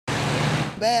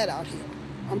bad out here.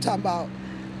 I'm talking about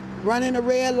running the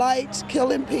red lights,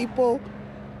 killing people.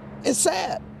 It's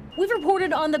sad. We've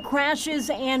reported on the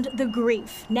crashes and the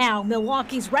grief. Now,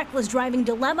 Milwaukee's reckless driving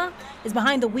dilemma is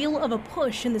behind the wheel of a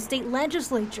push in the state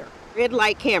legislature. Red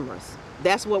light cameras,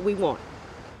 that's what we want.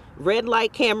 Red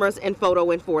light cameras and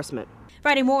photo enforcement.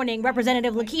 Friday morning,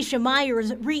 Representative Lakeisha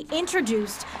Myers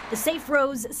reintroduced the Safe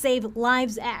Roads, Save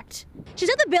Lives Act. She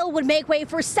said the bill would make way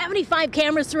for 75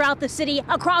 cameras throughout the city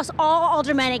across all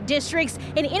aldermanic districts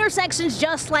in intersections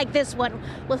just like this one,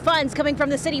 with funds coming from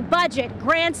the city budget,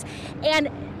 grants, and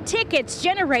tickets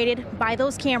generated by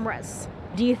those cameras.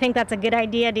 Do you think that's a good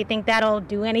idea? Do you think that'll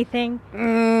do anything?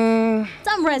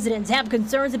 Some residents have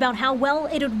concerns about how well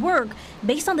it would work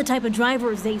based on the type of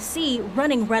drivers they see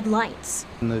running red lights.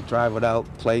 They drive without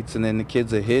plates, and then the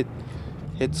kids will hit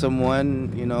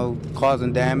someone, you know,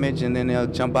 causing damage, and then they'll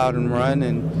jump out and run,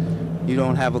 and you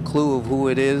don't have a clue of who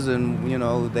it is, and, you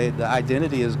know, the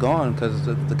identity is gone because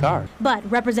of the car. But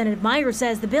Representative Myers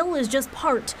says the bill is just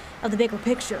part of the bigger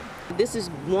picture. This is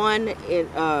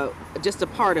just a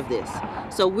part of this.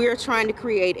 So we're trying to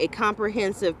create a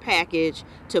comprehensive package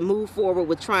to move forward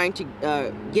with trying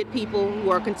to get people who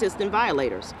are consistent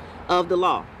violators of the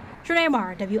law. Shanae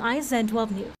Amar, WISN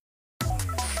 12 News.